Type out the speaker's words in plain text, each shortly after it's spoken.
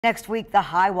Next week, the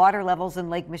high water levels in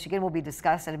Lake Michigan will be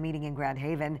discussed at a meeting in Grand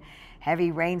Haven.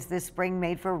 Heavy rains this spring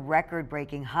made for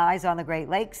record-breaking highs on the Great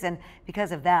Lakes, and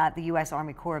because of that, the U.S.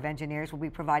 Army Corps of Engineers will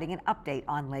be providing an update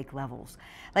on lake levels.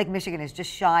 Lake Michigan is just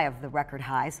shy of the record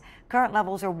highs. Current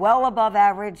levels are well above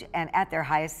average and at their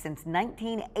highest since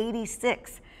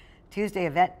 1986. Tuesday's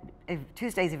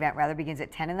event begins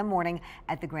at 10 in the morning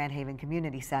at the Grand Haven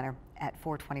Community Center at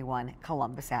 421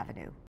 Columbus Avenue.